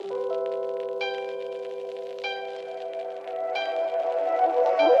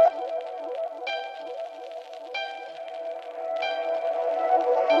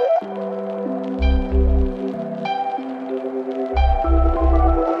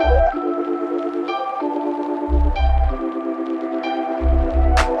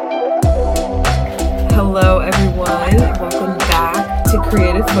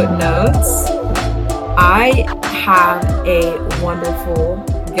Creative Footnotes. I have a wonderful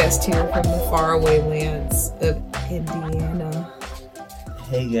guest here from the faraway lands of Indiana.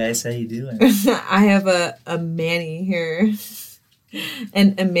 Hey guys, how you doing? I have a Manny here,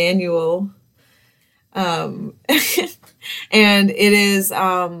 and Emanuel. And it is,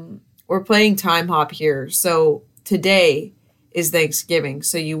 we're playing Time Hop here. So today is Thanksgiving.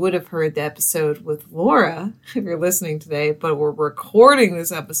 So you would have heard the episode with Laura if you're listening today, but we're recording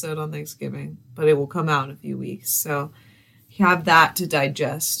this episode on Thanksgiving, but it will come out in a few weeks. So you have that to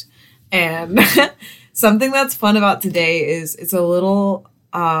digest. And something that's fun about today is it's a little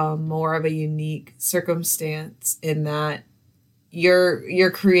more of a unique circumstance in that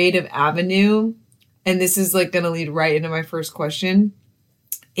your creative avenue, and this is like going to lead right into my first question,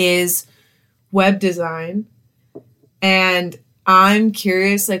 is web design. And I'm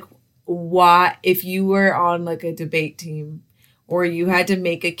curious, like, why, if you were on like a debate team or you had to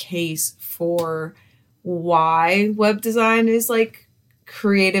make a case for why web design is like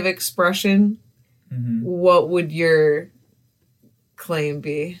creative expression, what would your claim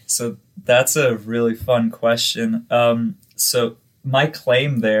be? So that's a really fun question. So my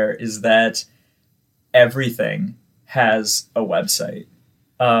claim there is that everything has a website.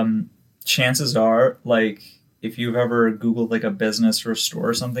 Chances are, like, if you've ever Googled like a business or a store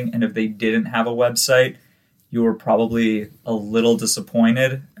or something, and if they didn't have a website, you were probably a little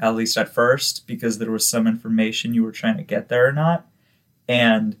disappointed, at least at first, because there was some information you were trying to get there or not.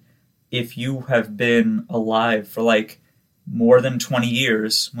 And if you have been alive for like more than 20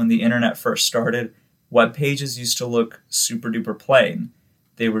 years, when the internet first started, web pages used to look super duper plain.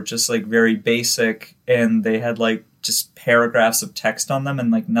 They were just like very basic, and they had like just paragraphs of text on them and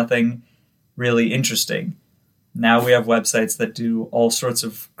like nothing really interesting. Now we have websites that do all sorts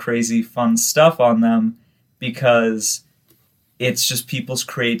of crazy fun stuff on them because it's just people's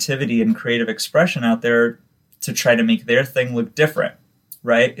creativity and creative expression out there to try to make their thing look different,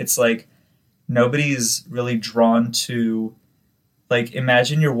 right? It's like nobody's really drawn to, like,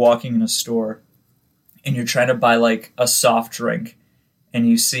 imagine you're walking in a store and you're trying to buy like a soft drink and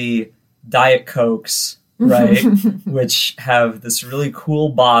you see Diet Cokes, right? Which have this really cool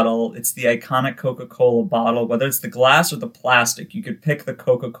bottle. It's the iconic Coca-Cola bottle, whether it's the glass or the plastic. You could pick the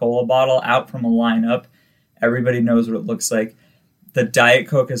Coca-Cola bottle out from a lineup. Everybody knows what it looks like. The Diet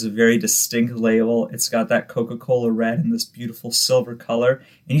Coke has a very distinct label. It's got that Coca-Cola red in this beautiful silver color.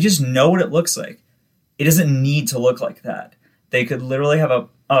 And you just know what it looks like. It doesn't need to look like that. They could literally have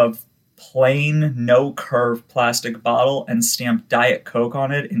a plain, no curve plastic bottle and stamp Diet Coke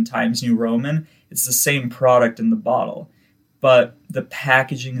on it in Times New Roman. It's the same product in the bottle, but the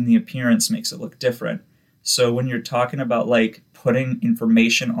packaging and the appearance makes it look different. So when you're talking about like putting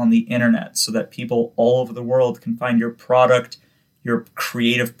information on the internet so that people all over the world can find your product, your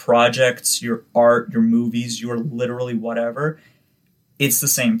creative projects, your art, your movies, your literally whatever, it's the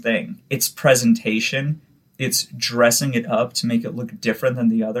same thing. It's presentation. It's dressing it up to make it look different than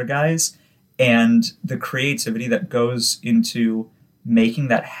the other guys. And the creativity that goes into making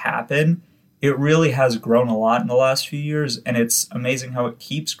that happen, it really has grown a lot in the last few years, and it's amazing how it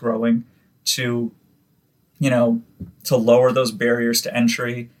keeps growing to, to lower those barriers to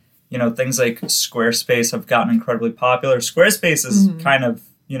entry. Things like Squarespace have gotten incredibly popular. Squarespace is kind of,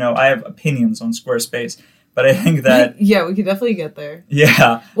 I have opinions on Squarespace, but I think that... Yeah, we could definitely get there.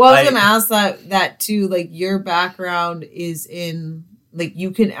 Yeah. Well, I was going to ask that too, like, your background is in, like, you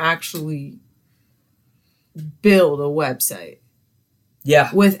can actually build a website.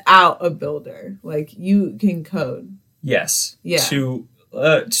 Yeah. Without a builder. Like, you can code. Yes. Yeah. So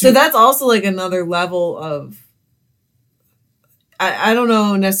that's also like another level of, I don't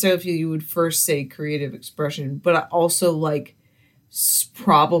know necessarily if you would first say creative expression, but also like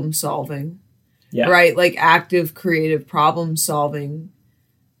problem solving. Yeah. Right? Like active creative problem solving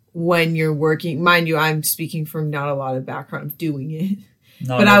when you're working. Mind you, I'm speaking from not a lot of background doing it.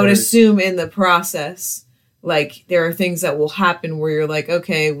 But I would assume in the process, like, there are things that will happen where you're like,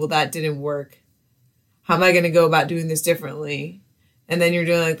 okay, well, that didn't work. How am I going to go about doing this differently? And then you're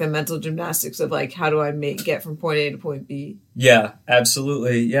doing, like, the mental gymnastics of, like, how do I get from point A to point B? Yeah,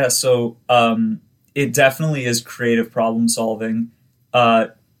 absolutely. Yeah, so it definitely is creative problem solving.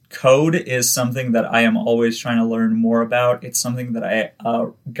 Code is something that I am always trying to learn more about. It's something that I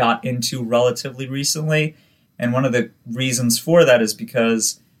got into relatively recently. And one of the reasons for that is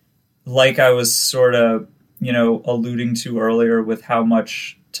because, like I was sort of, alluding to earlier with how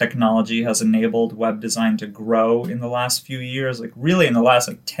much technology has enabled web design to grow in the last few years, like really in the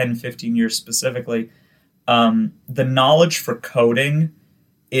last 10, 15 years specifically, the knowledge for coding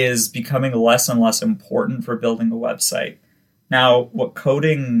is becoming less and less important for building a website. Now, what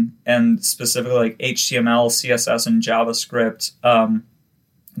coding and specifically like HTML, CSS, and JavaScript,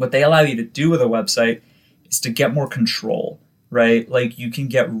 what they allow you to do with a website is to get more control, right? Like you can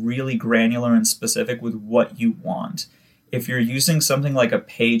get really granular and specific with what you want. If you're using something like a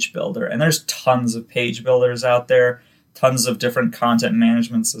page builder, and there's tons of page builders out there, tons of different content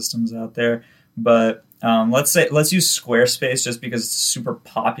management systems out there, but let's use Squarespace just because it's a super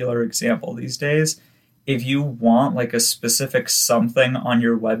popular example these days. If you want like a specific something on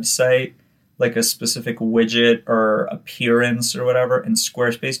your website, like a specific widget or appearance or whatever, and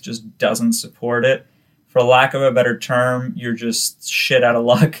Squarespace just doesn't support it, for lack of a better term, you're just shit out of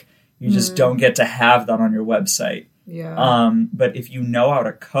luck. You just don't get to have that on your website. Yeah. But if you know how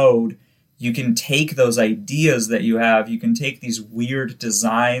to code, you can take those ideas that you have, you can take these weird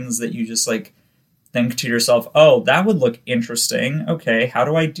designs that you just like think to yourself, oh, that would look interesting. Okay, how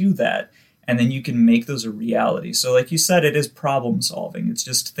do I do that? And then you can make those a reality. So like you said, it is problem solving. It's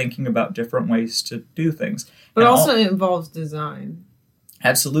just thinking about different ways to do things. But also it involves design.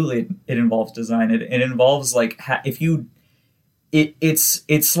 Absolutely, it involves design. It involves like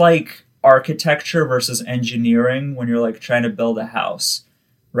it's like architecture versus engineering when you're like trying to build a house,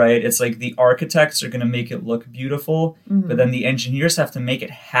 right? It's like the architects are going to make it look beautiful, but then the engineers have to make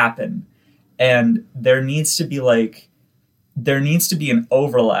it happen. And there needs to be an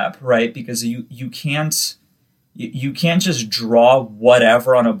overlap, right? Because you can't just draw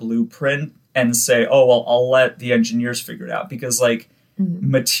whatever on a blueprint and say, oh, well, I'll let the engineers figure it out, because like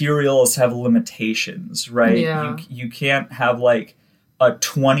materials have limitations, right? Yeah. You can't have like a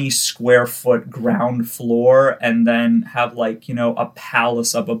 20 square foot ground floor and then have like, a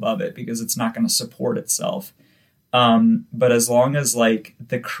palace up above it, because it's not going to support itself. But as long as like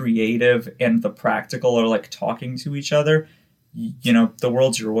the creative and the practical are like talking to each other, the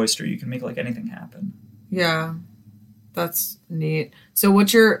world's your oyster. You can make like anything happen. Yeah, that's neat. So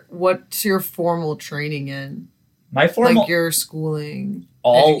what's your formal training in? My formal, like your schooling,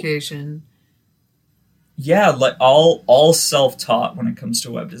 education. Yeah, like all self-taught when it comes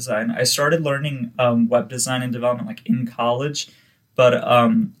to web design. I started learning web design and development like in college, but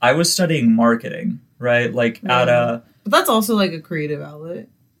I was studying marketing, right? Like But that's also like a creative outlet,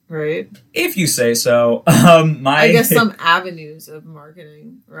 right? If you say so. I guess some avenues of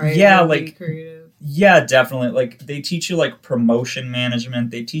marketing, right? Yeah, like creative. Yeah, definitely. Like they teach you like promotion management,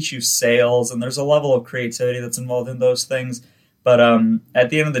 they teach you sales, and there's a level of creativity that's involved in those things. But at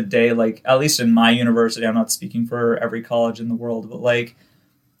the end of the day, like at least in my university, I'm not speaking for every college in the world, but like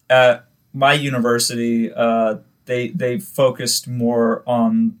at my university, they focused more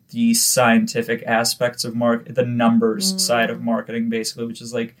on the scientific aspects of the numbers side of marketing, basically, which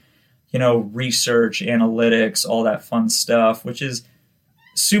is like, research, analytics, all that fun stuff, which is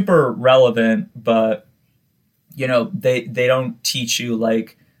super relevant, but they don't teach you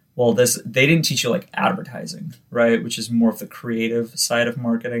like, they didn't teach you like advertising, right? Which is more of the creative side of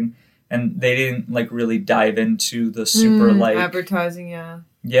marketing. And they didn't like really dive into the super like advertising. Yeah.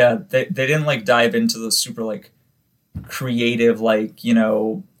 Yeah. They didn't like dive into the super like creative, like,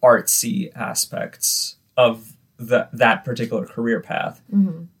 artsy aspects of that particular career path.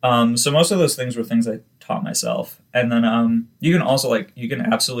 So most of those things were things I taught myself. And then you can also you can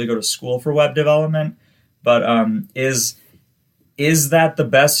absolutely go to school for web development, but is that the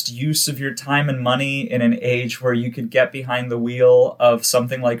best use of your time and money in an age where you could get behind the wheel of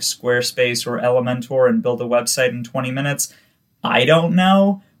something like Squarespace or Elementor and build a website in 20 minutes? I don't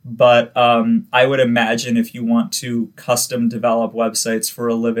know, but I would imagine if you want to custom develop websites for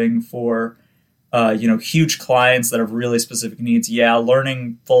a living for huge clients that have really specific needs,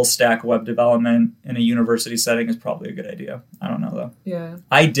 learning full stack web development in a university setting is probably a good idea. I don't know though. Yeah.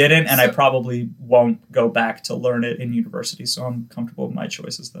 I didn't, and I probably won't go back to learn it in university, so I'm comfortable with my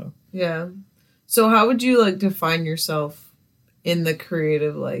choices though. Yeah. So how would you like define yourself in the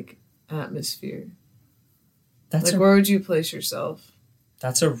creative like atmosphere? Where would you place yourself?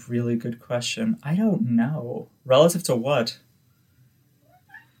 That's a really good question. I don't know. Relative to what?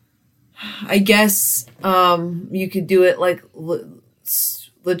 I guess you could do it like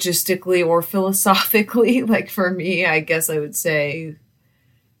logistically or philosophically. Like for me, I guess I would say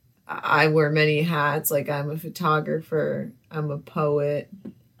I wear many hats. Like I'm a photographer, I'm a poet,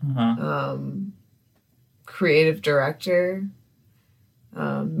 creative director,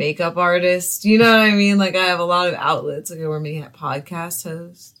 makeup artist. You know what I mean? Like I have a lot of outlets. Like I wear many hats. Podcast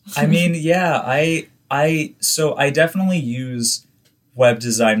host. I mean, yeah, so I definitely use web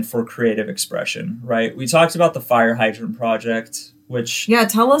design for creative expression, right? We talked about the Fire Hydrant project, which... Yeah,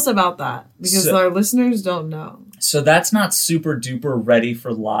 tell us about that, because our listeners don't know. So that's not super duper ready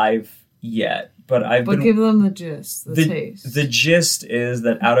for live yet, but give them the gist, the taste. The gist is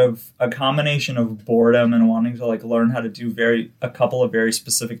that out of a combination of boredom and wanting to like learn how to do a couple of very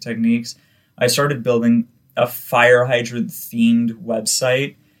specific techniques, I started building a fire hydrant themed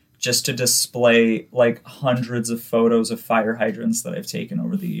website just to display like hundreds of photos of fire hydrants that I've taken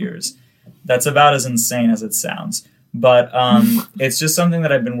over the years. That's about as insane as it sounds. But it's just something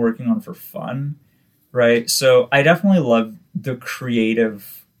that I've been working on for fun, right? So I definitely love the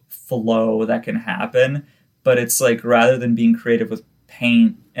creative flow that can happen, but it's like rather than being creative with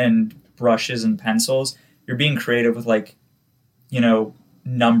paint and brushes and pencils, you're being creative with like, you know,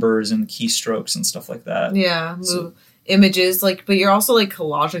 numbers and keystrokes and stuff like that. Yeah, images, like, but you're also like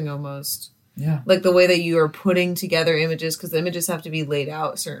collaging almost. Yeah. Like the way that you are putting together images, because the images have to be laid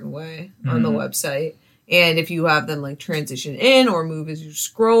out a certain way on the website. And if you have them like transition in or move as you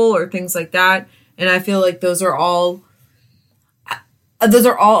scroll or things like that. And I feel like those are all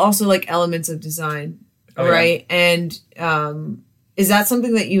also like elements of design, right? Yeah. And is that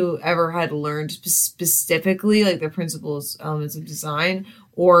something that you ever had learned specifically, like the principles, elements of design?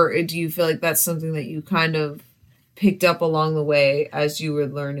 Or do you feel like that's something that you kind of picked up along the way as you were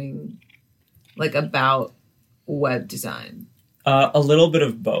learning like about web design? A little bit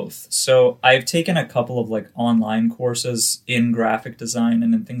of both. So I've taken a couple of like online courses in graphic design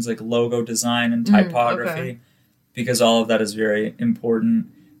and in things like logo design and typography, because all of that is very important.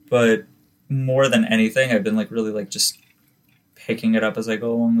 But more than anything, I've been like really like just picking it up as I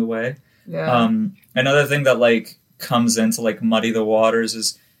go along the way. Yeah. Another thing that like comes into like muddy the waters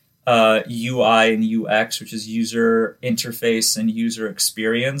is UI and UX, which is user interface and user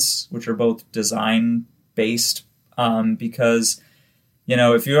experience, which are both design based. Because, you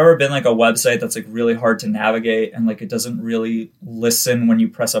know, if you've ever been like a website that's like really hard to navigate and like it doesn't really listen when you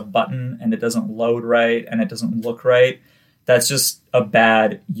press a button and it doesn't load right and it doesn't look right, that's just a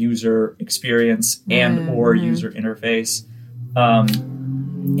bad user experience and or user interface.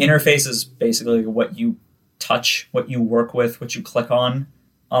 Interface is basically what you touch, what you work with, what you click on,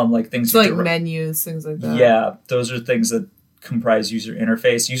 like things. So like menus, things like that. Yeah, those are things that comprise user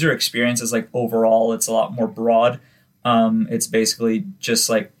interface. User experience is like overall, it's a lot more broad. It's basically just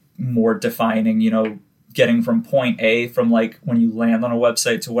like more defining, you know, getting from point A from like when you land on a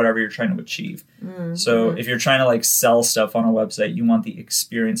website to whatever you're trying to achieve. So if you're trying to like sell stuff on a website, you want the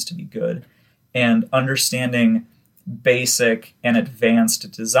experience to be good. And understanding basic and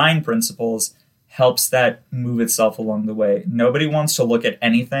advanced design principles helps that move itself along the way. Nobody wants to look at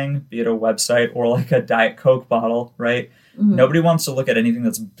anything, be it a website or like a Diet Coke bottle, right? Nobody wants to look at anything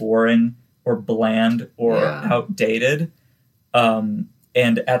that's boring or bland or outdated. And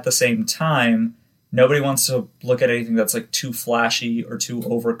at the same time, nobody wants to look at anything that's like too flashy or too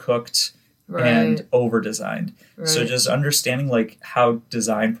overcooked and over-designed. So just understanding like how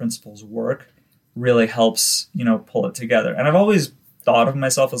design principles work really helps, you know, pull it together. And I've always thought of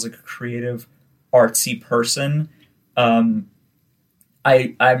myself as like a creative, artsy person. I'm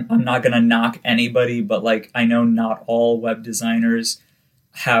not going to knock anybody, but like I know not all web designers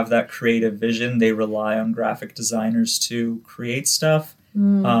have that creative vision. They rely on graphic designers to create stuff.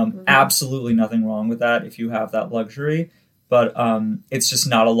 Absolutely nothing wrong with that if you have that luxury, but it's just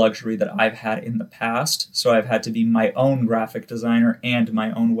not a luxury that I've had in the past. So I've had to be my own graphic designer and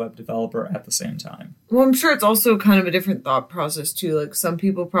my own web developer at the same time. Well, I'm sure it's also kind of a different thought process too. Like some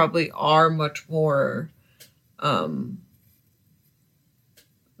people probably are much more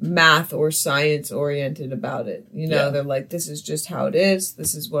math or science oriented about it. You know, they're like, this is just how it is.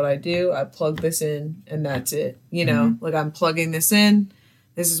 This is what I do. I plug this in and that's it. You know, like I'm plugging this in.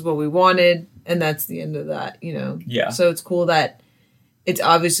 This is what we wanted. And that's the end of that, you know? Yeah. So it's cool that it's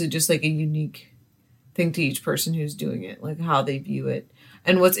obviously just like a unique thing to each person who's doing it, like how they view it.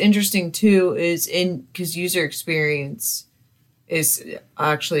 And what's interesting too is because user experience is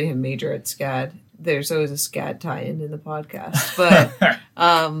actually a major at SCAD. There's always a SCAD tie-in in the podcast, but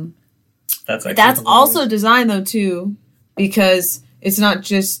that's also design though too, because it's not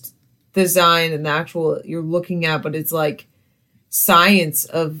just design and the actual you're looking at, but it's like science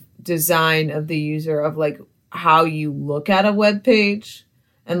of design of the user, of like how you look at a web page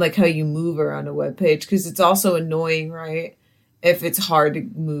and like how you move around a web page, because it's also annoying, right? If it's hard to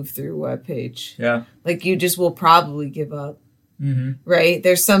move through a web page, like you just will probably give up, right?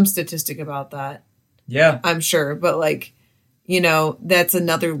 There's some statistic about that. I'm sure. But like, you know, that's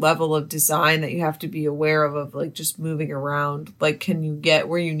another level of design that you have to be aware of like just moving around. Like, can you get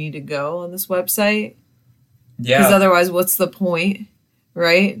where you need to go on this website? Because otherwise, what's the point?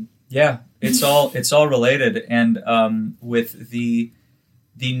 Right? Yeah. It's all related. And with the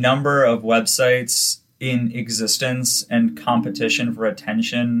number of websites in existence and competition for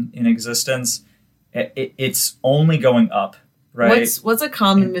attention in existence, it's only going up, right? What's a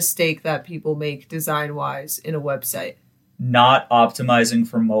common mistake that people make design-wise in a website? Not optimizing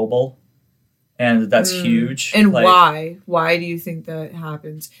for mobile. And that's huge. And why? Why do you think that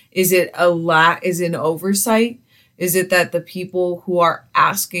happens? Is it is it an oversight? Is it that the people who are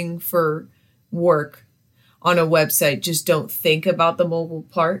asking for work on a website just don't think about the mobile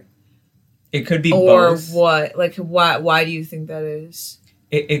part? It could be both. Or what? Like, why do you think that is?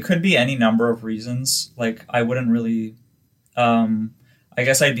 It could be any number of reasons. Like, I wouldn't really... I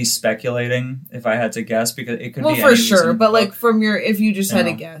guess I'd be speculating if I had to guess, because it could be any for sure, reason, but like from if you just had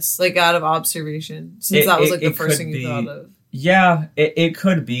to guess, like out of observation, since that was like the first thing you thought of. Yeah, it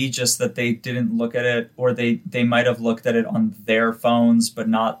could be just that they didn't look at it, or they might have looked at it on their phones, but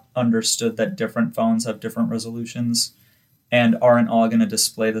not understood that different phones have different resolutions and aren't all going to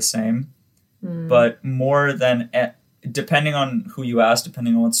display the same. But more than, depending on who you ask,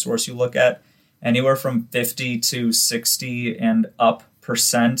 depending on what source you look at, anywhere from 50 to 60 and up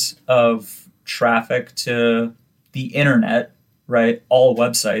 % of traffic to the internet, right, all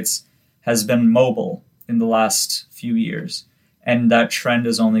websites, has been mobile in the last few years. And that trend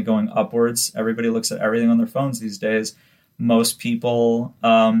is only going upwards. Everybody looks at everything on their phones these days. Most people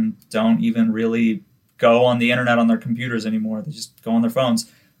don't even really go on the internet on their computers anymore. They just go on their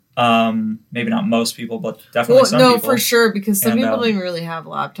phones. Maybe not most people, but definitely some people. No, for sure, because some people don't even really have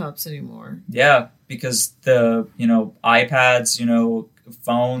laptops anymore. Yeah, because the, iPads,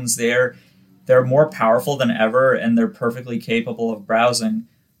 phones, they're more powerful than ever, and they're perfectly capable of browsing.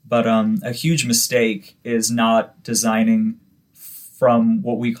 But a huge mistake is not designing from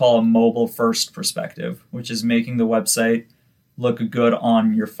what we call a mobile first perspective, which is making the website look good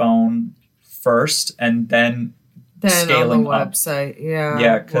on your phone first, and then scaling on the up. Website. Yeah.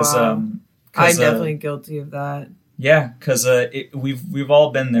 Yeah, because I'm definitely guilty of that. Yeah, because we've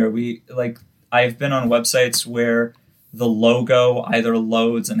all been there. I've been on websites where the logo either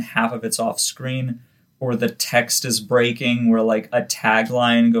loads and half of it's off screen, or the text is breaking, where like a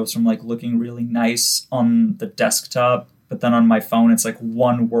tagline goes from like looking really nice on the desktop, but then on my phone it's like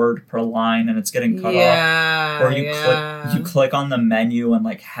one word per line and it's getting cut off. Or you click on the menu and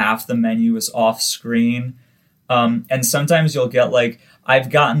like half the menu is off screen. And sometimes you'll get like, I've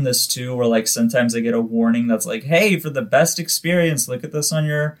gotten this too, where like sometimes I get a warning that's like, hey, for the best experience, look at this on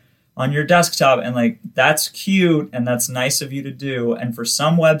your desktop. And like, that's cute and that's nice of you to do. And for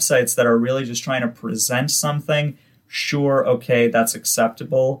some websites that are really just trying to present something, sure, okay, that's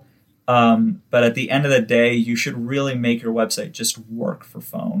acceptable. But at the end of the day, you should really make your website just work for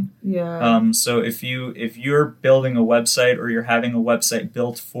phone. Yeah. So if you're building a website, or you're having a website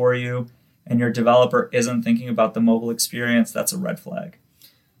built for you, and your developer isn't thinking about the mobile experience, that's a red flag.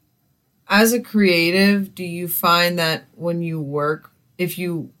 As a creative, do you find that when you work, I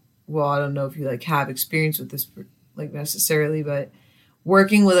don't know if you like have experience with this like necessarily, but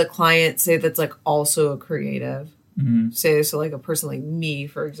working with a client, say that's like also a creative, say so like a person like me,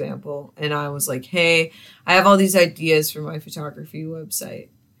 for example, and I was like, hey, I have all these ideas for my photography website.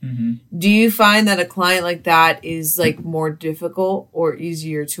 Do you find that a client like that is like more difficult or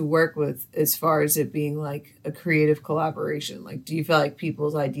easier to work with as far as it being like a creative collaboration? Like, do you feel like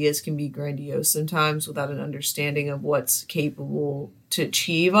people's ideas can be grandiose sometimes without an understanding of what's capable to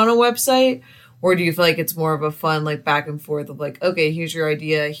achieve on a website? Or do you feel like it's more of a fun, like back and forth of like, okay, here's your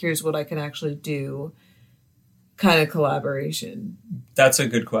idea, here's what I can actually do kind of collaboration? That's a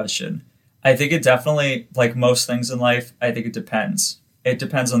good question. I think it definitely, like most things in life, I think it depends. It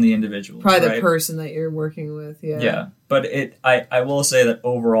depends on the individual. Probably the person that you're working with, yeah. Yeah, but I will say that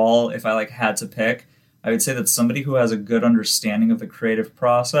overall, if I like had to pick, I would say that somebody who has a good understanding of the creative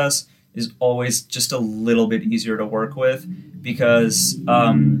process is always just a little bit easier to work with, because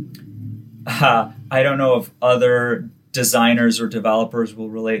I don't know if other designers or developers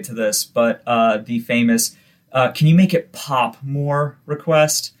will relate to this, but the famous "can you make it pop more"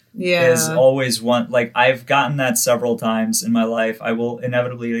 request. Is always one, like I've gotten that several times in my life. I will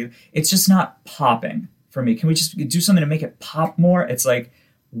inevitably, it's just not popping for me. Can we just do something to make it pop more? It's like,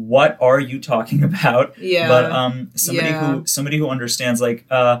 what are you talking about? Yeah. But somebody who understands, like,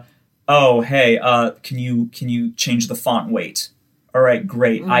 oh, hey, can you change the font weight? All right,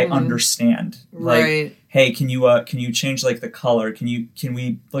 great. I understand. Like, right. Hey, can you change like the color? Can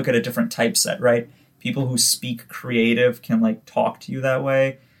we look at a different typeset? Right. People who speak creative can like talk to you that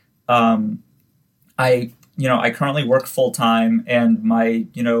way. I currently work full time, and my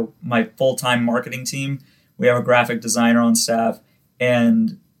full time marketing team, we have a graphic designer on staff,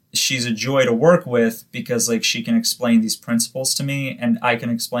 and she's a joy to work with because like she can explain these principles to me and I can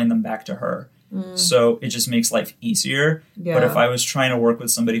explain them back to her. So it just makes life easier. Yeah. But if I was trying to work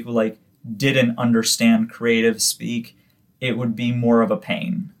with somebody who like didn't understand creative speak, it would be more of a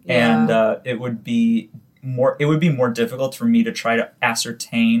pain. Yeah. And it would be more difficult for me to try to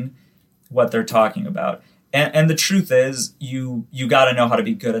ascertain what they're talking about. And the truth is, you got to know how to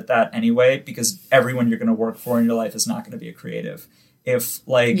be good at that anyway, because everyone you're going to work for in your life is not going to be a creative. If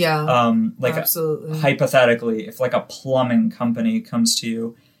absolutely. Hypothetically, if like a plumbing company comes to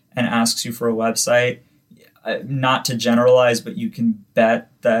you and asks you for a website, not to generalize, but you can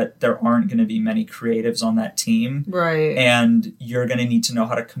bet that there aren't going to be many creatives on that team. Right. And you're going to need to know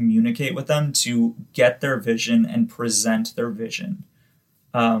how to communicate with them to get their vision and present their vision.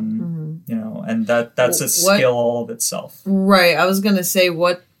 And that's a skill all of itself. Right. I was going to say,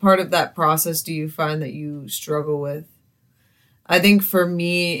 what part of that process do you find that you struggle with? I think for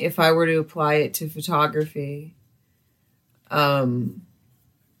me, if I were to apply it to photography,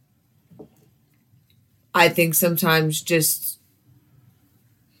 I think sometimes just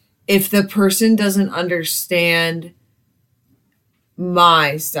if the person doesn't understand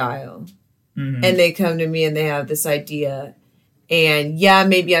my style and they come to me and they have this idea, and yeah,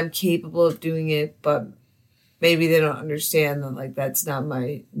 maybe I'm capable of doing it, but maybe they don't understand that, like, that's not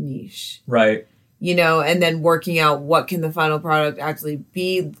my niche. Right. And then working out what can the final product actually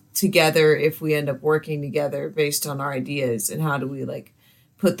be together if we end up working together based on our ideas, and how do we, like,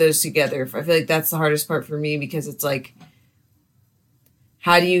 put those together. I feel like that's the hardest part for me, because it's like,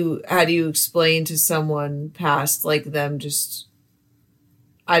 how do you explain to someone past, like, them just,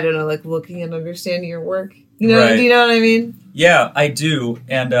 I don't know, like, looking and understanding your work? Right. Do you know what I mean? Yeah, I do.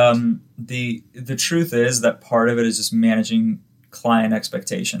 And the truth is that part of it is just managing client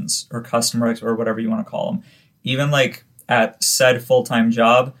expectations or customer or whatever you want to call them. Even like at said full-time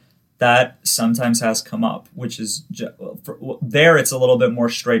job, that sometimes has come up, which is there. It's a little bit more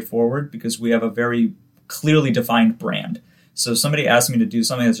straightforward because we have a very clearly defined brand. So if somebody asks me to do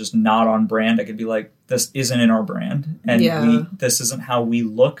something that's just not on brand, I could be like, this isn't in our brand. And this isn't how we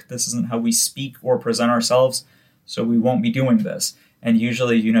look. This isn't how we speak or present ourselves. So we won't be doing this. And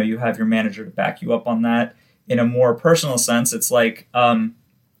usually, you have your manager to back you up on that. In a more personal sense, it's like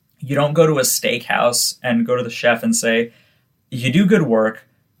you don't go to a steakhouse and go to the chef and say, you do good work,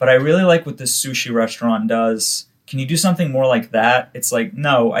 but I really like what this sushi restaurant does. Can you do something more like that? It's like,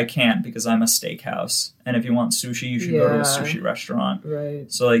 no, I can't, because I'm a steakhouse. And if you want sushi, you should go to a sushi restaurant. Right.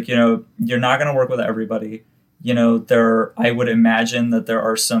 So, like, you're not going to work with everybody. I would imagine that there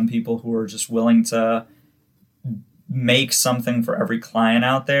are some people who are just willing to make something for every client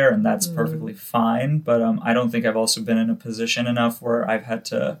out there, and that's perfectly fine. But I don't think I've also been in a position enough where I've had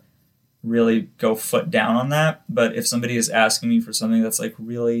to really go foot down on that. But if somebody is asking me for something that's like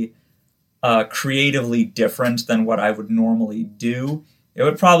really creatively different than what I would normally do, it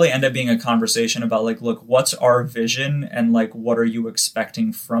would probably end up being a conversation about, like, look, what's our vision, and, like, what are you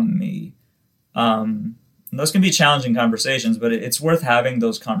expecting from me? And those can be challenging conversations, but it's worth having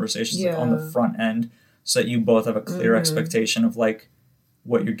those conversations like, on the front end, so that you both have a clear expectation of, like,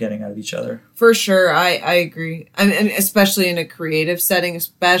 what you're getting out of each other. For sure. I agree. I mean, especially in a creative setting,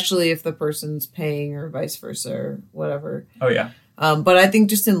 especially if the person's paying or vice versa or whatever. Oh, yeah. But I think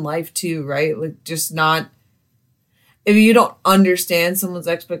just in life too, right? Like, just not, if you don't understand someone's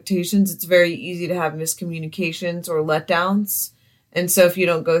expectations, it's very easy to have miscommunications or letdowns. And so if you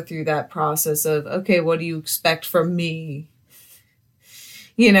don't go through that process of, okay, what do you expect from me?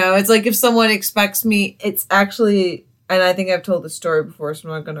 It's like if someone expects me, it's actually, and I think I've told the story before, so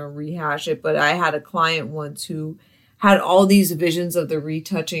I'm not going to rehash it, but I had a client once who had all these visions of the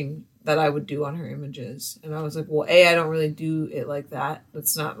retouching that I would do on her images. And I was like, well, A, I don't really do it like that.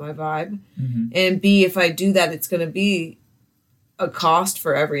 That's not my vibe. And B, if I do that, it's going to be a cost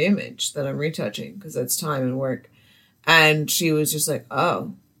for every image that I'm retouching, because that's time and work. And she was just like,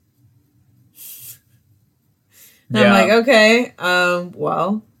 oh. And I'm like, okay,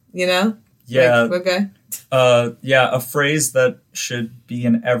 well, Yeah. Like, okay. A phrase that should be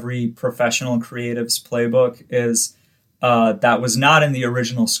in every professional creative's playbook is, that was not in the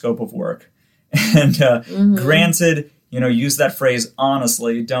original scope of work. And granted, use that phrase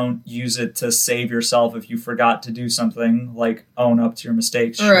honestly. Don't use it to save yourself if you forgot to do something, like own up to your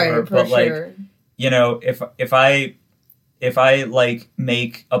mistakes. Sure. Right, but sure. If I like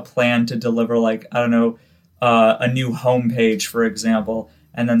make a plan to deliver, like, I don't know, a new homepage, for example,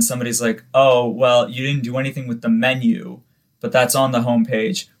 and then somebody's like, oh, well, you didn't do anything with the menu, but that's on the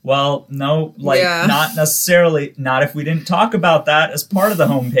homepage. Well, no, not necessarily. Not if we didn't talk about that as part of the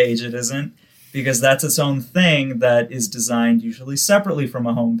homepage, it isn't, because that's its own thing that is designed usually separately from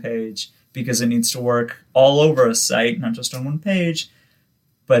a homepage, because it needs to work all over a site, not just on one page.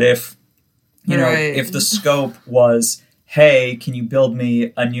 But if the scope was, hey, can you build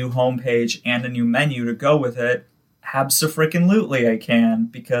me a new homepage and a new menu to go with it? Abso-freaking-lutely I can,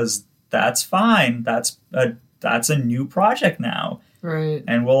 because that's fine. That's a new project now. Right.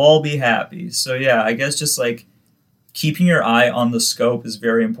 And we'll all be happy. So yeah, I guess just like keeping your eye on the scope is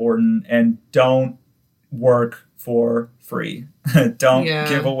very important, and don't work for free. Don't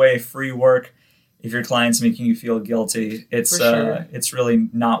give away free work if your client's making you feel guilty. It's it's really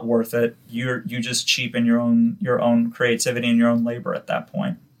not worth it. You just cheapen your own creativity and your own labor at that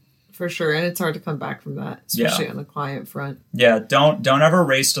point. For sure, and it's hard to come back from that, especially on the client front. Yeah, don't ever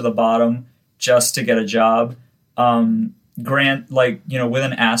race to the bottom just to get a job. Grant, like, with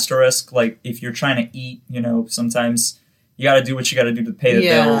an asterisk, like if you're trying to eat, sometimes you got to do what you got to do to pay the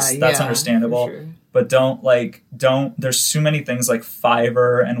bills. That's understandable. Sure. But don't, there's too many things like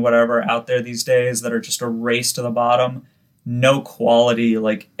Fiverr and whatever out there these days that are just a race to the bottom. No quality,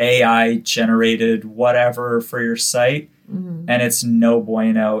 like AI generated whatever for your site. Mm-hmm. And it's no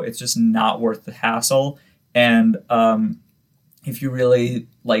bueno. It's just not worth the hassle. And if you really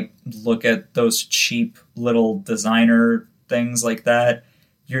look at those cheap little designer things like that,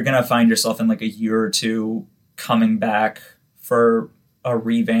 you're going to find yourself in a year or two coming back for a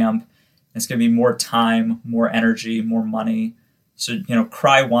revamp. It's going to be more time, more energy, more money. So,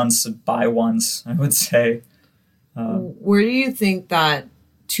 cry once, buy once, I would say. Where do you think that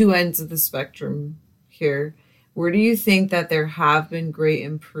two ends of the spectrum here, where do you think that there have been great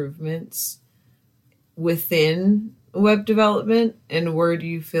improvements within web development, and where do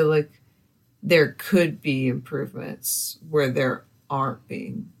you feel like there could be improvements where there aren't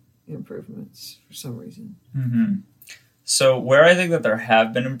being improvements for some reason? Mm-hmm. So where I think that there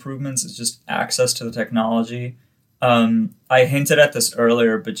have been improvements is just access to the technology. I hinted at this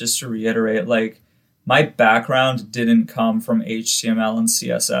earlier, but just to reiterate, my background didn't come from HTML and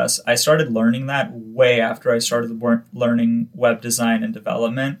CSS. I started learning that way after I started learning web design and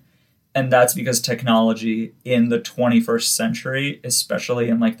development. And that's because technology in the 21st century, especially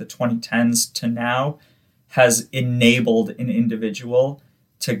in the 2010s to now, has enabled an individual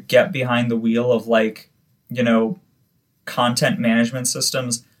to get behind the wheel of content management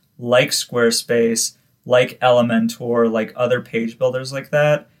systems like Squarespace, like Elementor, like other page builders like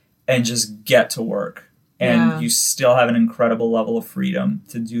that, and just get to work. And you still have an incredible level of freedom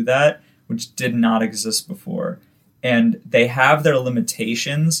to do that, which did not exist before. And they have their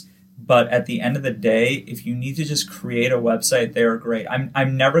limitations, but at the end of the day, if you need to just create a website, they are great.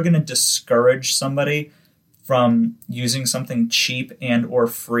 I'm never going to discourage somebody from using something cheap and or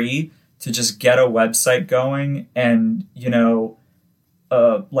free to just get a website going and,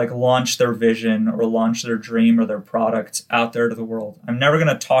 launch their vision or launch their dream or their product out there to the world. I'm never going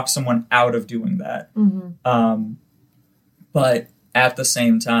to talk someone out of doing that. Mm-hmm. But at the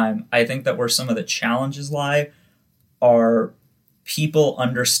same time, I think that where some of the challenges lie are people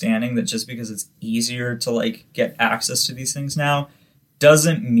understanding that just because it's easier to get access to these things now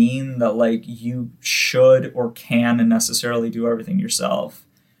doesn't mean that you should or can necessarily do everything yourself.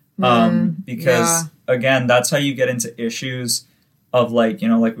 Because again, that's how you get into issues of like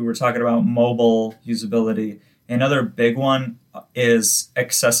we were talking about mobile usability. Another big one is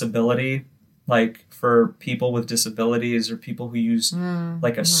accessibility, for people with disabilities or people who use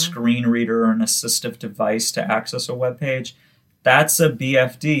a screen reader or an assistive device to access a web page. That's a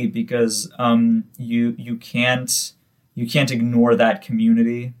BFD because you can't ignore that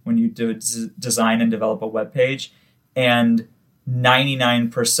community when you design and develop a web page, and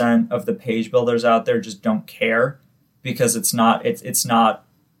 99% of the page builders out there just don't care because it's not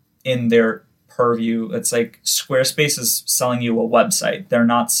in their purview. It's like Squarespace is selling you a website; they're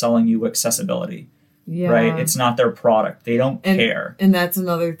not selling you accessibility. Right? It's not their product; they don't care. And that's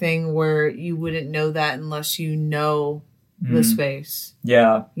another thing where you wouldn't know that unless you know the space.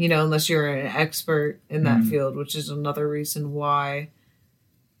 Yeah. Unless you're an expert in that field, which is another reason why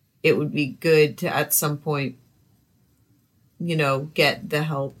it would be good to at some point, get the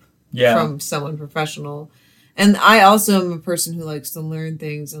help from someone professional. And I also am a person who likes to learn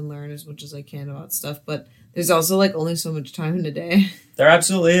things and learn as much as I can about stuff, but there's also only so much time in a day. There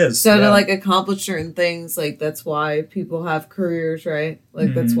absolutely is. So to accomplish certain things, that's why people have careers, right?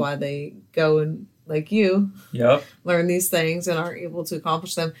 That's why they go and learn these things and are able to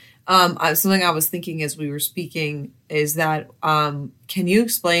accomplish them. Something I was thinking as we were speaking is that can you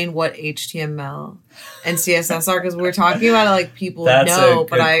explain what HTML and CSS are? Because we're talking about it people know,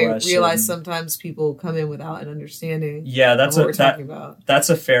 but I realize sometimes people come in without an understanding. Yeah, that's what we're talking about. That's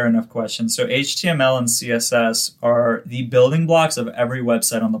a fair enough question. So HTML and CSS are the building blocks of every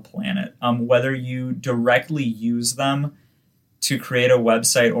website on the planet. Whether you directly use them to create a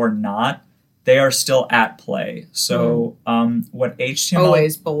website or not, they are still at play. So what HTML...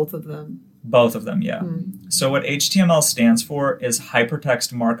 Always, both of them. Both of them, yeah. So what HTML stands for is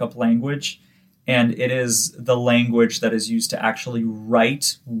Hypertext Markup Language, and it is the language that is used to actually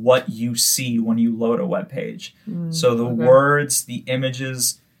write what you see when you load a web page. So the words, the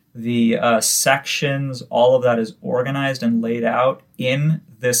images, the sections, all of that is organized and laid out in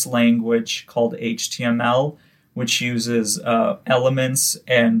this language called HTML, which uses elements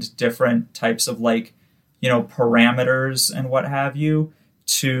and different types of parameters and what have you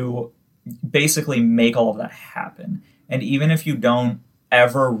to basically make all of that happen. And even if you don't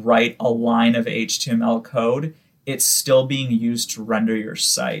ever write a line of HTML code, it's still being used to render your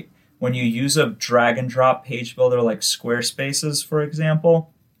site. When you use a drag and drop page builder like Squarespace's, for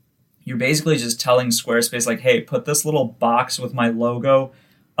example, you're basically just telling Squarespace, like, hey, put this little box with my logo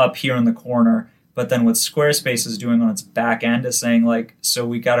up here in the corner. But then what Squarespace is doing on its back end is saying, like, so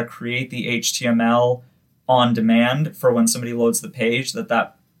we got to create the HTML on demand for when somebody loads the page,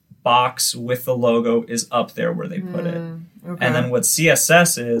 that box with the logo is up there where they put it. Okay. And then what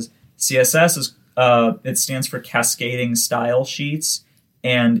CSS is it stands for Cascading Style Sheets,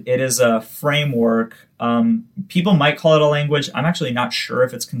 and it is a framework. People might call it a language. I'm actually not sure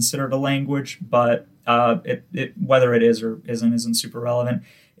if it's considered a language, but whether it is or isn't super relevant.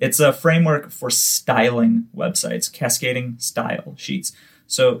 It's a framework for styling websites, cascading style sheets.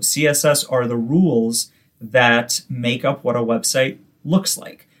 So CSS are the rules that make up what a website looks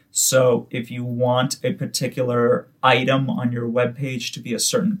like. So if you want a particular item on your web page to be a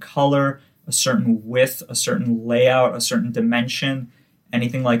certain color, a certain width, a certain layout, a certain dimension,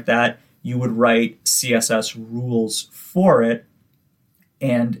 anything like that, you would write CSS rules for it.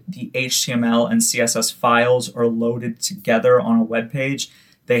 And the HTML and CSS files are loaded together on a web page.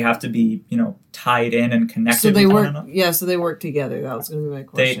 They have to be, tied in and connected. So they work. Yeah, so they work together. That was going to be my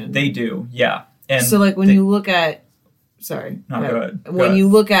question. They do, yeah. And so, like, when you look at, sorry, no, go ahead. When you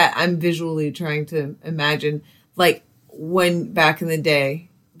look at, I'm visually trying to imagine, like, when back in the day,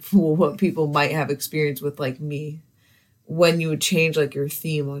 what people might have experienced with, like, me, when you would change, like, your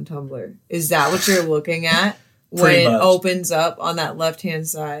theme on Tumblr. Is that what you're looking at? When it opens up on that left-hand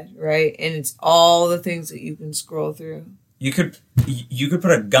side, right? And it's all the things that you can scroll through. You could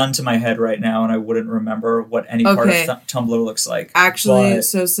put a gun to my head right now and I wouldn't remember what any part of Tumblr looks like. Actually,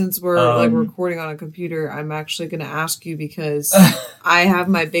 so since we're recording on a computer, I'm actually going to ask you because I have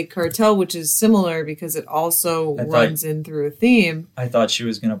my Big Cartel, which is similar because it also runs in through a theme. I thought she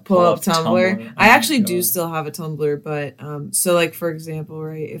was going to pull up Tumblr. I actually do still have a Tumblr, but so like for example,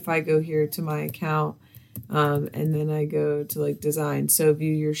 right, if I go here to my account and then I go to like design, so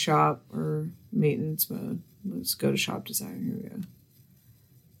view your shop or maintenance mode. Let's go to shop design. Here we go.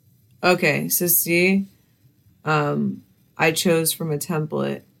 Okay, so see, I chose from a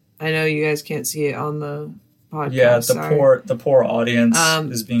template. I know you guys can't see it on the podcast. Yeah, the poor audience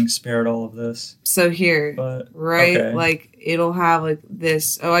is being spared all of this. So here, like it'll have like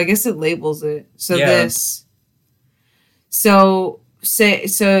this. Oh, I guess it labels it. So this. So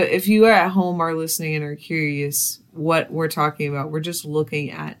if you are at home or listening and are curious what we're talking about, we're just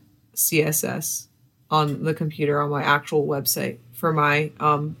looking at CSS on the computer on my actual website for my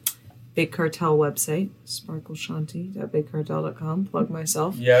Big Cartel website, sparkleshanti.bigcartel.com. Plug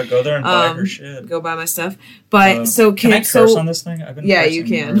myself. Yeah, go there and buy her shit. Go buy my stuff. But can I curse on this thing? I've been you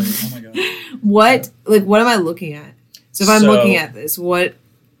can. Oh my god. What am I looking at? So if I'm looking at this, what?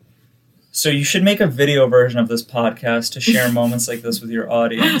 So you should make a video version of this podcast to share moments like this with your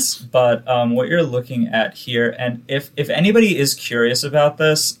audience. But what you're looking at here, and if anybody is curious about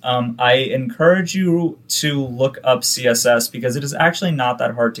this, I encourage you to look up CSS because it is actually not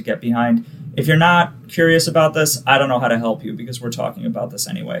that hard to get behind. If you're not curious about this, I don't know how to help you because we're talking about this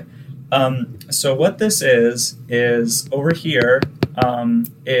anyway. So what this is over here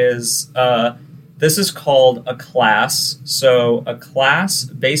this is called a class. So a class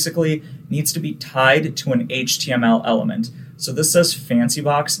basically needs to be tied to an HTML element. So this says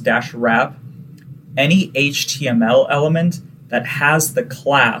fancybox-wrap. Any HTML element that has the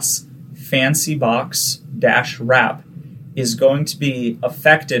class fancybox-wrap is going to be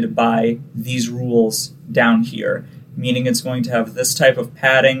affected by these rules down here, meaning it's going to have this type of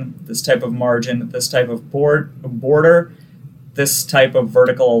padding, this type of margin, this type of border, this type of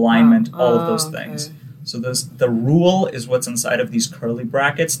vertical alignment, all of those things. Okay. So the rule is what's inside of these curly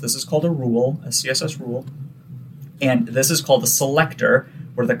brackets. This is called a rule, a CSS rule. And this is called a selector,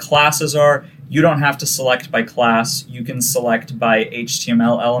 where the classes are. You don't have to select by class. You can select by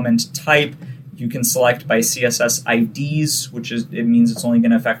HTML element type. You can select by CSS IDs, it means it's only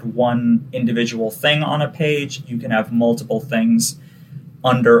going to affect one individual thing on a page. You can have multiple things.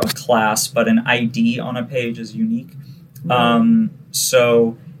 under a class, but an ID on a page is unique.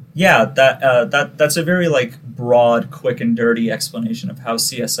 So yeah, that's a very like broad, quick and dirty explanation of how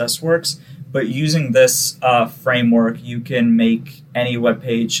CSS works. But using this framework, you can make any web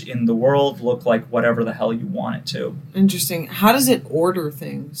page in the world look like whatever the hell you want it to. Interesting. How does it order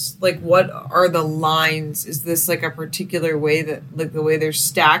things? Like, what are the lines? Is this like a particular way that, like, the way they're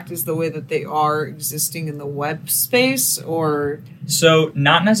stacked is the way that they are existing in the web space, or? So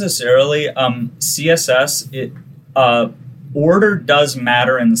not necessarily. CSS, order does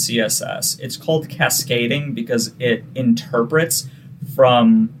matter in CSS. It's called cascading because it interprets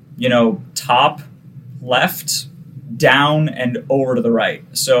from top, left, down, and over to the right.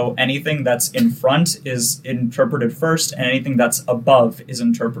 So anything that's in front is interpreted first, and anything that's above is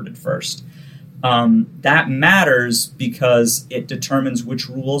interpreted first. That matters because it determines which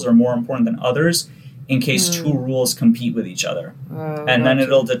rules are more important than others in case two rules compete with each other. And then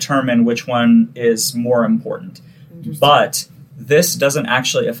it'll determine which one is more important. But this doesn't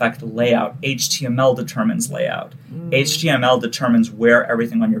actually affect layout. HTML determines layout. HTML determines where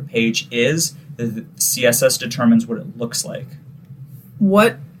everything on your page is. The CSS determines what it looks like.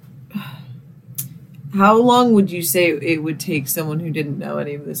 How long would you say it would take someone who didn't know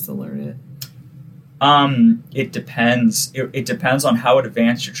any of this to learn it? It depends. It depends on how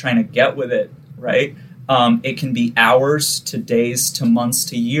advanced you're trying to get with it, right? It can be hours to days to months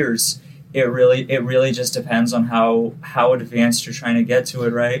to years. It really just depends on how advanced you're trying to get to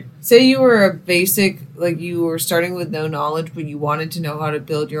it, right? Say you were a basic, like you were starting with no knowledge, but you wanted to know how to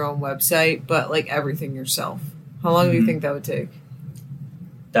build your own website, but like everything yourself. How long do you think that would take?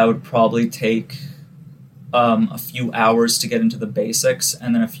 That would probably take a few hours to get into the basics,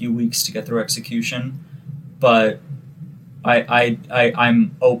 and then a few weeks to get through execution. But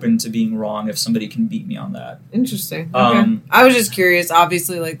I'm open to being wrong if somebody can beat me on that. Interesting. Okay. I was just curious.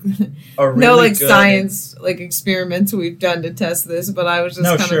 Obviously, like no like science like experiments we've done to test this, but I was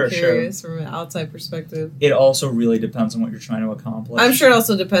just kind of curious from an outside perspective. It also really depends on what you're trying to accomplish. I'm sure it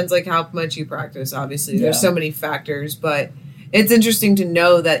also depends like how much you practice. Obviously, there's so many factors, but it's interesting to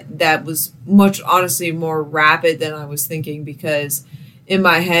know that was much honestly more rapid than I was thinking, because in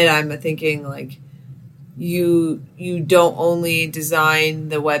my head I'm thinking like, you don't only design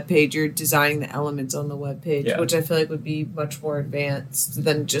the web page, you're designing the elements on the web page, which I feel like would be much more advanced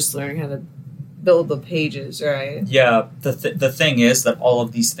than just learning how to build the pages, right? Yeah, the thing is that all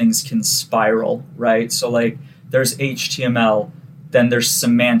of these things can spiral, right? So like there's HTML, then there's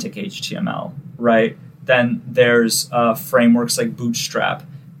semantic HTML, right? Then there's frameworks like Bootstrap.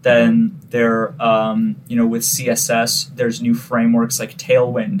 Then there, with CSS, there's new frameworks like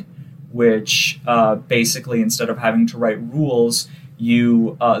Tailwind, which basically, instead of having to write rules,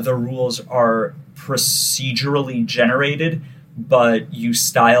 the rules are procedurally generated, but you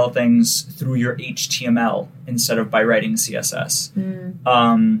style things through your HTML instead of by writing CSS.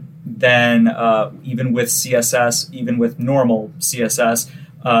 Then even with CSS, even with normal CSS,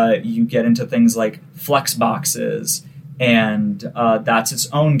 you get into things like flexboxes, and that's its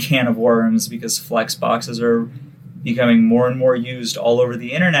own can of worms, because flexboxes are becoming more and more used all over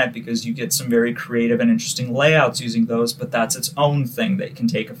the internet because you get some very creative and interesting layouts using those, but that's its own thing that can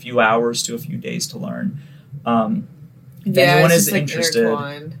take a few hours to a few days to learn. If anyone is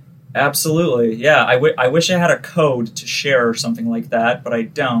interested, absolutely. Yeah, I wish I had a code to share or something like that, but I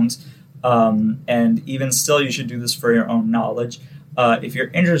don't. And even still, you should do this for your own knowledge. If you're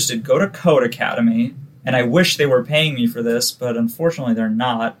interested, go to Code Academy. And I wish they were paying me for this, but unfortunately they're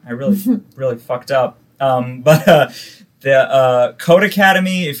not. I really fucked up. But the Code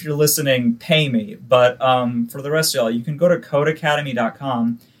Academy, if you're listening, pay me. But for the rest of y'all, you can go to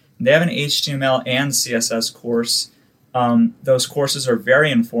codeacademy.com. They have an HTML and CSS course. Those courses are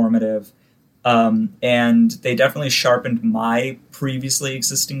very informative, and they definitely sharpened my previously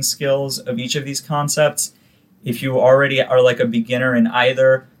existing skills of each of these concepts. If you already are like a beginner in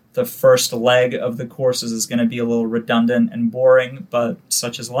either, the first leg of the courses is going to be a little redundant and boring, but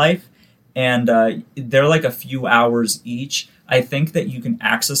such is life. And they're like a few hours each. I think that you can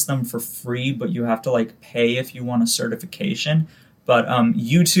access them for free, but you have to like pay if you want a certification. But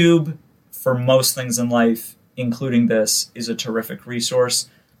YouTube, for most things in life, including this, is a terrific resource.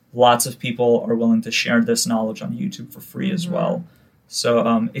 Lots of people are willing to share this knowledge on YouTube for free as well.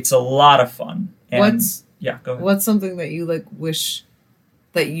 So it's a lot of fun. And, go ahead. What's something that you like wish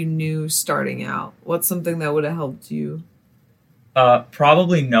that you knew starting out? What's something that would have helped you?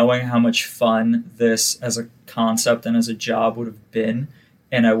 Probably knowing how much fun this as a concept and as a job would have been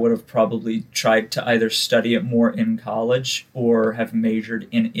and I would have probably tried to either study it more in college or have majored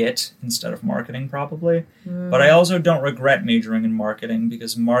in it instead of marketing, probably. But I also don't regret majoring in marketing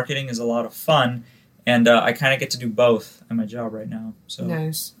because marketing is a lot of fun, and I kind of get to do both at my job right now. So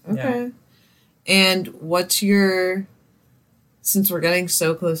nice. Okay. Yeah. And what's your, since we're getting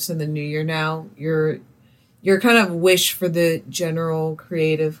so close to the new year now, your kind of wish for the general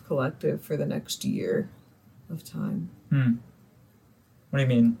creative collective for the next year of time? What do you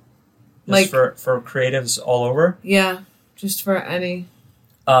mean? Just Like for creatives all over? Yeah, just for any.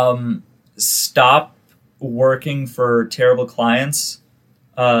 Stop working for terrible clients.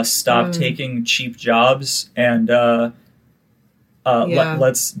 Stop taking cheap jobs, and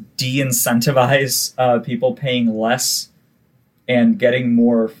let's de-incentivize people paying less and getting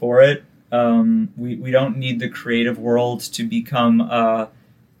more for it. We don't need the creative world to become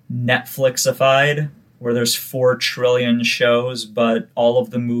Netflixified, where there's 4 trillion shows, but all of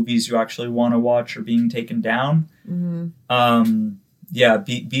the movies you actually want to watch are being taken down.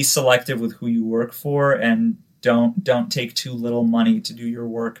 Be selective with who you work for, and don't take too little money to do your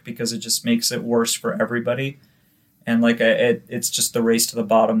work, because it just makes it worse for everybody. And it's just the race to the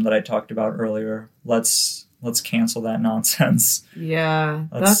bottom that I talked about earlier. Let's cancel that nonsense. Yeah,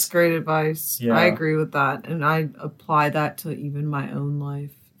 that's great advice. Yeah. I agree with that, and I apply that to even my own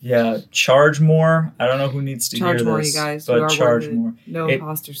life. Yeah, charge more. I don't know who needs to hear this. Charge more, you guys. But charge more. No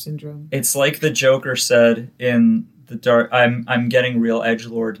imposter syndrome. It's like the Joker said in The Dark. I'm getting real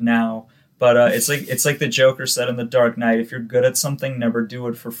edgelord now, but it's like the Joker said in The Dark Knight. If you're good at something, never do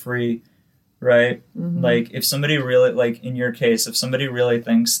it for free, right? Like if somebody really, like in your case, if somebody really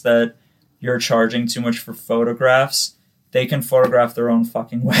thinks that you're charging too much for photographs, they can photograph their own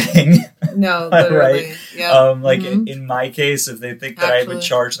fucking wedding. No, literally. Right? Yeah. In my case, if they think that I would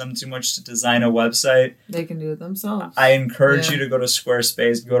charge them too much to design a website, they can do it themselves. I encourage you to go to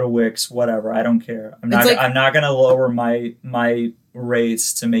Squarespace, go to Wix, whatever. I don't care. I'm not going to lower my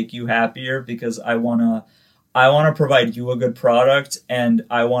rates to make you happier, because I want to provide you a good product, and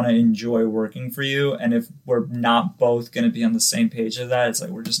I want to enjoy working for you. And if we're not both going to be on the same page of that, it's like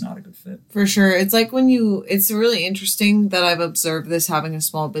we're just not a good fit. For sure. It's like it's really interesting that I've observed this having a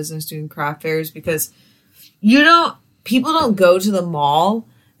small business doing craft fairs, because people don't go to the mall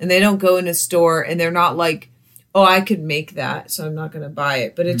and they don't go in a store and they're not like, oh, I could make that, so I'm not going to buy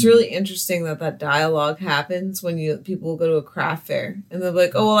it. But it's really interesting that dialogue happens when people go to a craft fair and they're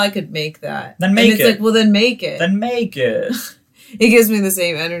like, oh, well, I could make that. Then make it. It's like, well, then make it. Then make it. It gives me the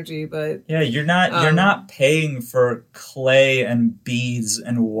same energy, but yeah, you're not paying for clay and beads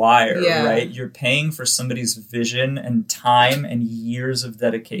and wire, right? You're paying for somebody's vision and time and years of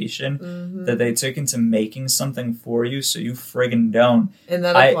dedication that they took into making something for you, so you friggin' don't. And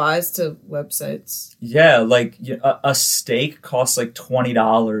that applies to websites. Yeah, like a steak costs like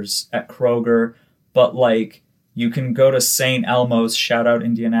 $20 at Kroger, but like you can go to St. Elmo's, shout out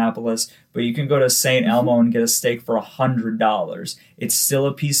Indianapolis, but you can go to St. Elmo and get a steak for $100. It's still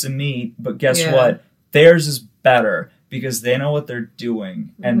a piece of meat, but guess what? Theirs is better because they know what they're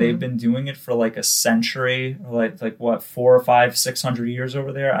doing, and they've been doing it for like a century, like what, 400 or 500, 600 years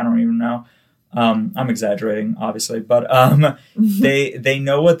over there? I don't even know. I'm exaggerating, obviously, but they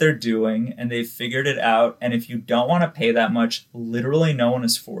know what they're doing, and they've figured it out. And if you don't want to pay that much, literally no one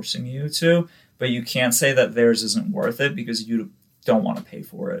is forcing you to. But you can't say that theirs isn't worth it because you don't want to pay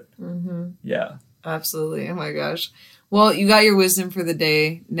for it. Yeah. Absolutely. Oh my gosh. Well, you got your wisdom for the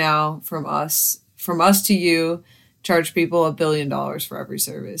day now from us. From us to you, charge people $1 billion for every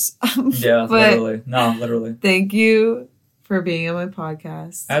service. Yeah, literally. No, literally. Thank you for being on my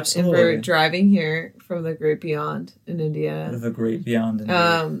podcast. Absolutely. And for driving here from the Great Beyond in Indiana. The Great Beyond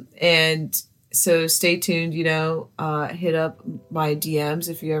in and so stay tuned, hit up my DMs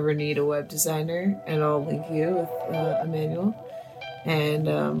if you ever need a web designer, and I'll link you with Emanuel. And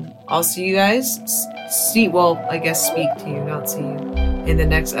I'll see you guys, speak to you, not see you, in the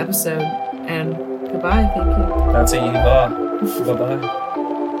next episode. And goodbye, thank you. That's a yeehaw. Bye-bye.